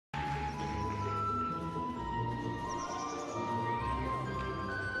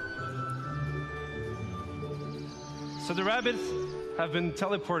So the rabbits have been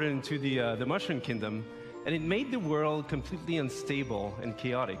teleported into the Mushroom Kingdom, and it made the world completely unstable and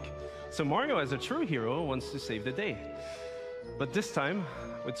chaotic. So Mario, as a true hero, wants to save the day. But this time,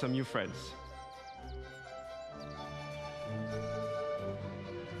 with some new friends.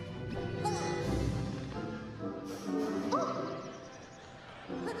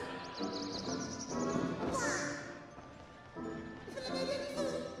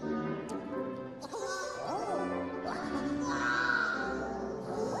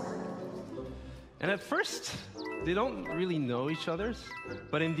 And at first, they don't really know each other,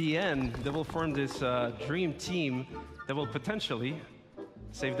 but in the end, they will form this dream team that will potentially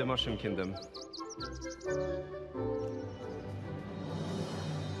save the Mushroom Kingdom.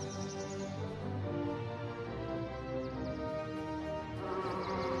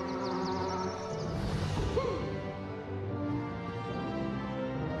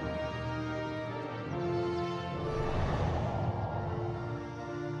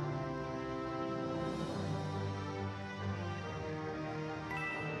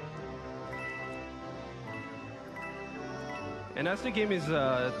 And as the game is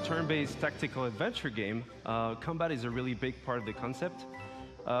a turn-based tactical adventure game, combat is a really big part of the concept.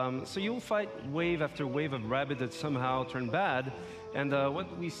 So you'll fight wave after wave of Rabbids that somehow turn bad, and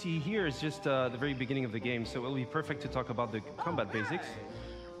what we see here is just the very beginning of the game, so it will be perfect to talk about the combat basics.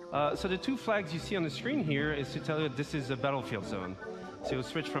 So the two flags you see on the screen here is to tell you that this is a battlefield zone. So you'll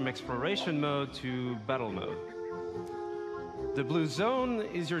switch from exploration mode to battle mode. The blue zone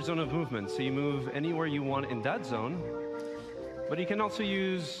is your zone of movement, so you move anywhere you want in that zone. But you can also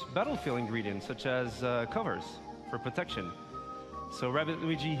use battlefield ingredients, such as covers for protection. So Rabbid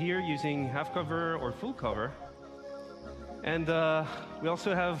Luigi here using half cover or full cover. And we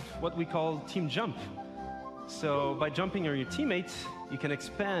also have what we call team jump. So by jumping on your teammates, you can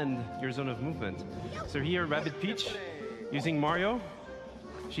expand your zone of movement. So here, Rabbid Peach, using Mario,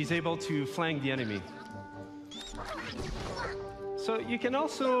 she's able to flank the enemy. So you can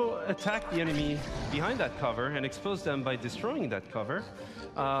also attack the enemy behind that cover and expose them by destroying that cover,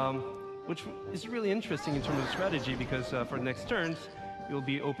 which is really interesting in terms of strategy because for the next turns, you'll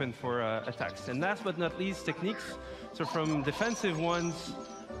be open for attacks. And last but not least, techniques. So from defensive ones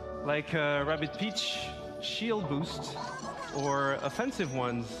like Rabbid Peach shield boost, or offensive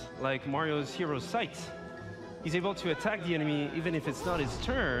ones like Mario's Hero Sight. He's able to attack the enemy even if it's not his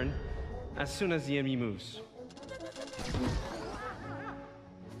turn as soon as the enemy moves.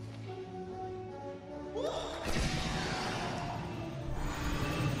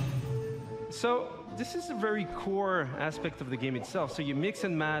 So this is a very core aspect of the game itself. So you mix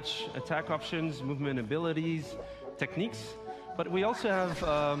and match attack options, movement abilities, techniques, but we also have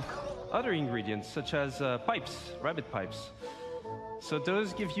other ingredients such as pipes, rabbit pipes. So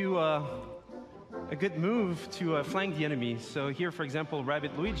those give you a good move to flank the enemy. So here, for example,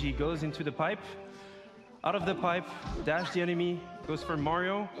 Rabbid Luigi goes into the pipe, out of the pipe, dash the enemy, goes for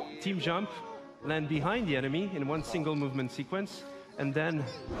Mario, team jump, land behind the enemy in one single movement sequence, and then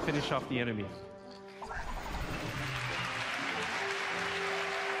finish off the enemy.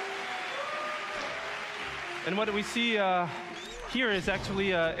 And what we see here is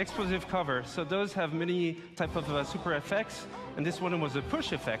actually explosive cover. So those have many type of super effects, and this one was a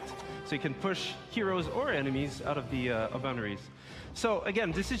push effect. So you can push heroes or enemies out of the boundaries. So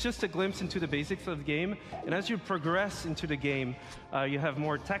again, this is just a glimpse into the basics of the game. And as you progress into the game, you have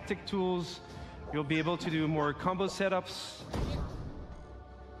more tactic tools. You'll be able to do more combo setups.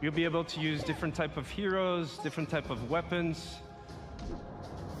 You'll be able to use different type of heroes, different type of weapons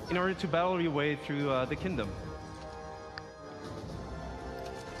in order to battle your way through the kingdom.